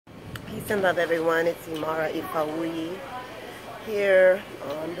Peace and love, everyone. It's Imara Ipaui here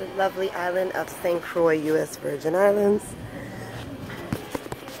on the lovely island of St. Croix, U.S. Virgin Islands.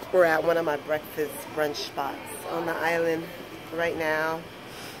 We're at one of my breakfast brunch spots on the island right now.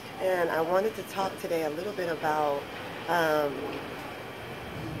 And I wanted to talk today a little bit about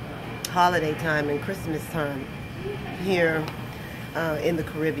holiday time and Christmas time here in the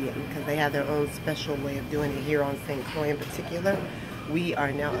Caribbean, because they have their own special way of doing it here on St. Croix in particular. We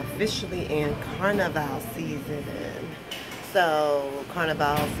are now officially in Carnival season. So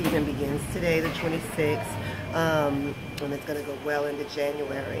Carnival season begins today, the 26th, and it's going to go well into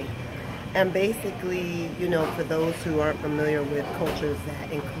January. And basically, you know, for those who aren't familiar with cultures that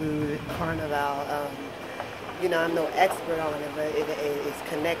include Carnival, you know, I'm no expert on it, but it is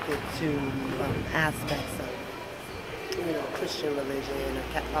connected to aspects of, you know, Christian religion or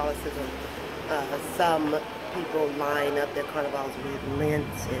Catholicism. Some people line up their carnivals with Lent,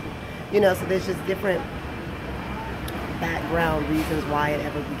 and, you know, so there's just different background reasons why it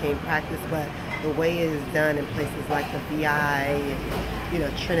ever became practiced, but the way it is done in places like the VI and, you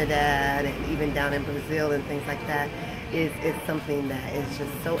know, Trinidad and even down in Brazil and things like that is something that is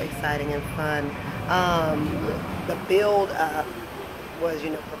just so exciting and fun. The build up was, you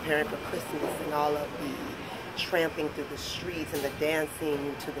know, preparing for Christmas and all of the tramping through the streets and the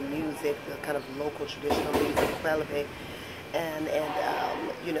dancing to the music, the kind of local traditional music, Kwelebe, and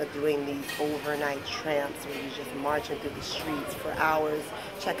you know, doing these overnight tramps where you're just marching through the streets for hours.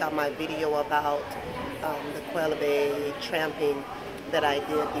 Check out my video about the Kwelebe tramping that I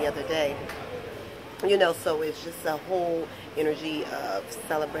did the other day. You know, so it's just a whole energy of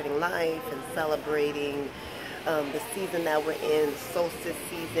celebrating life and celebrating the season that we're in, solstice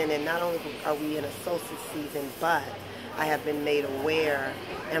season. And not only are we in a solstice season, but I have been made aware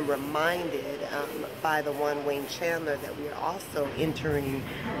and reminded by the one Wayne Chandler that we are also entering,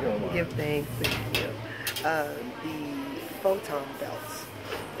 give thanks, the photon belts.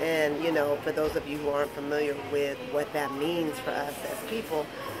 And, you know, for those of you who aren't familiar with what that means for us as people,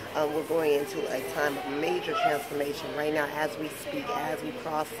 we're going into a time of major transformation right now as we speak, as we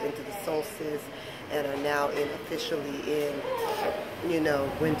cross into the solstice and are now officially in, you know,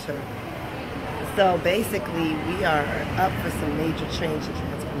 winter. So basically, we are up for some major change and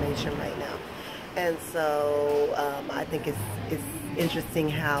transformation right now. And so I think it's interesting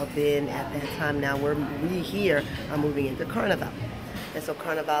how then at that time now we here are moving into Carnival. And so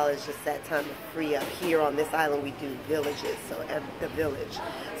Carnival is just that time to free up. Here on this island we do villages, so the village.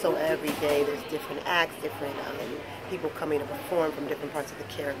 So every day there's different acts, different people coming to perform from different parts of the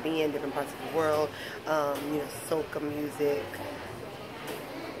Caribbean, different parts of the world. You know, soca music,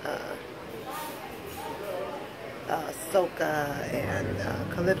 soca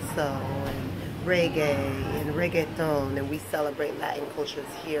and calypso and reggae and reggaeton, and we celebrate Latin cultures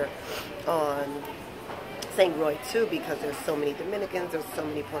here on St. Croix too, because there's so many Dominicans, there's so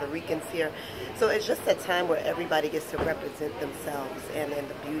many Puerto Ricans here. So it's just a time where everybody gets to represent themselves and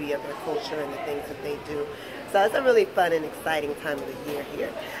the beauty of their culture and the things that they do. So it's a really fun and exciting time of the year here.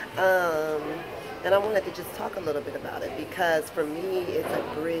 And I wanted to just talk a little bit about it because for me it's a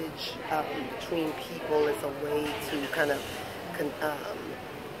bridge between people. It's a way to kind of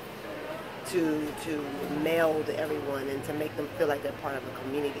to meld everyone and to make them feel like they're part of a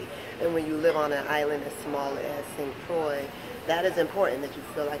community. And when you live on an island as small as St. Croix, that is important, that you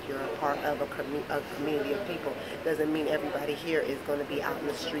feel like you're a part of a community of people. Doesn't mean everybody here is going to be out in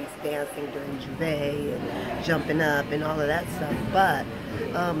the streets dancing during Juve and jumping up and all of that stuff, but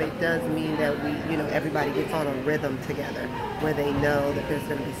it does mean that we, you know, everybody gets on a rhythm together where they know that there's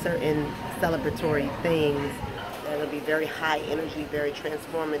going to be certain celebratory things that are going to be very high energy, very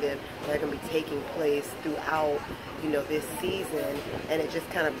transformative, that are going to be taking place throughout, you know, this season, and it just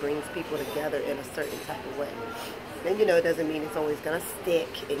kind of brings people together in a certain type of way. And, you know, it doesn't mean it's always going to stick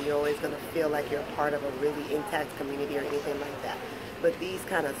and you're always going to feel like you're a part of a really intact community or anything like that. But these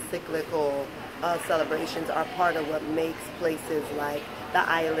kind of cyclical celebrations are part of what makes places like the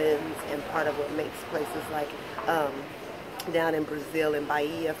islands and part of what makes places like down in Brazil, in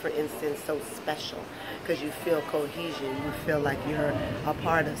Bahia, for instance, so special, because you feel cohesion, you feel like you're a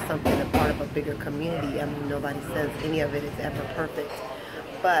part of something, a part of a bigger community. I mean, nobody says any of it is ever perfect,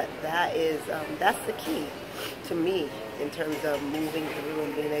 but that is that's the key to me in terms of moving through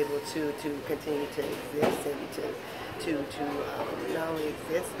and being able to continue to exist and to not only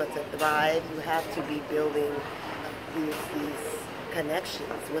exist but to thrive. You have to be building these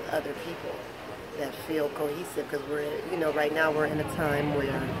connections with other people that feel cohesive, because we're, you know, right now we're in a time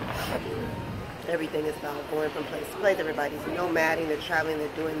where Everything is about going from place to place. Everybody's nomading, they're traveling,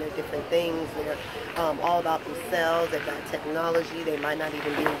 they're doing their different things. They're all about themselves. They've got technology. They might not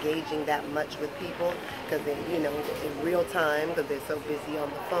even be engaging that much with people because they, you know, in real time because they're so busy on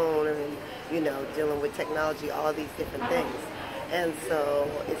the phone and, you know, dealing with technology, all these different things. And so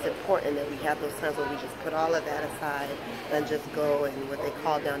it's important that we have those times where we just put all of that aside and just go and what they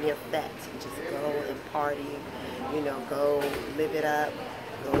call down here fete. Just go and party, you know, go live it up.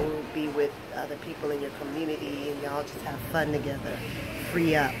 Go be with other people in your community and y'all just have fun together.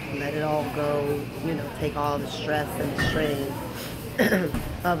 Free up, let it all go, you know, take all the stress and the strain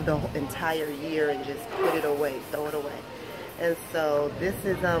of the entire year and just put it away, throw it away. And so this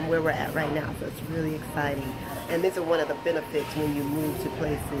is where we're at right now, so it's really exciting. And this is one of the benefits when you move to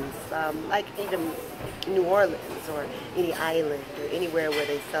places like even New Orleans or any island or anywhere where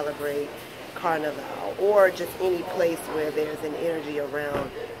they celebrate Carnival, or just any place where there's an energy around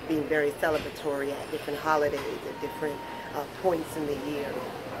being very celebratory at different holidays, at different points in the year.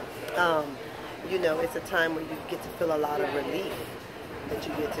 You know, it's a time where you get to feel a lot of relief, that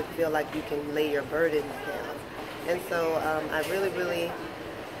you get to feel like you can lay your burdens down. And so I really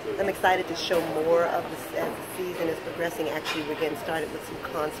I'm excited to show more of this as the season is progressing. Actually, we're getting started with some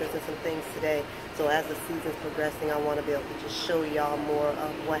concerts and some things today. So as the season's progressing, I want to be able to just show y'all more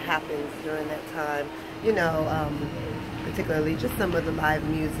of what happens during that time. You know, particularly just some of the live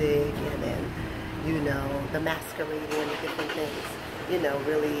music and then, you know, the masquerading and the different things. You know,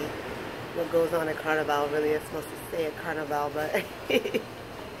 really what goes on at Carnival really is supposed to stay at Carnival, but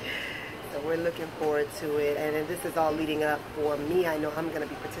so we're looking forward to it, and this is all leading up for me. I know I'm going to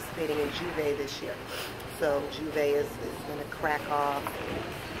be participating in Juve this year, so Juve is going to crack off.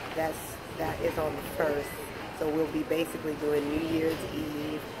 That is on the 1st, so we'll be basically doing New Year's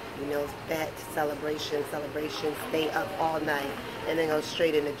Eve, you know, fete, celebration, stay up all night, and then go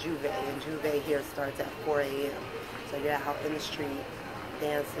straight into Juve, and Juve here starts at 4 a.m. So you're out in the street,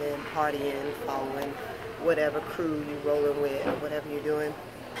 dancing, partying, following whatever crew you're rolling with or whatever you're doing,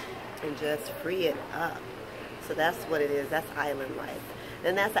 and just free it up. So that's what it is. That's island life.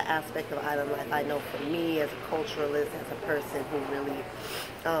 And that's an aspect of island life I know for me as a culturalist, as a person who really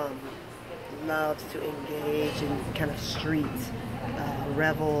loves to engage in kind of street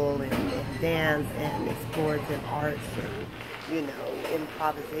revel and dance and sports and arts and, you know,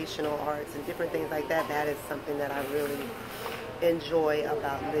 improvisational arts and different things like that. That is something that I really enjoy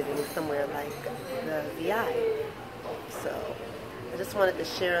about living somewhere like the VI. So I just wanted to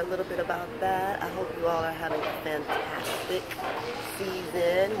share a little bit about that. I hope you all are having a fantastic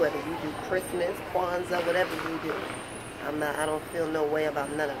season, whether you do Christmas, Kwanzaa, whatever you do. I don't feel no way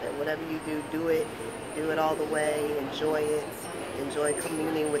about none of it. Whatever you do, do it all the way, enjoy it, enjoy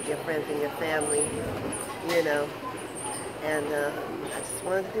communing with your friends and your family, you know. And I just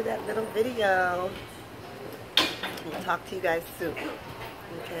wanted to do that little video. We'll talk to you guys soon.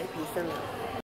 Okay, peace and love.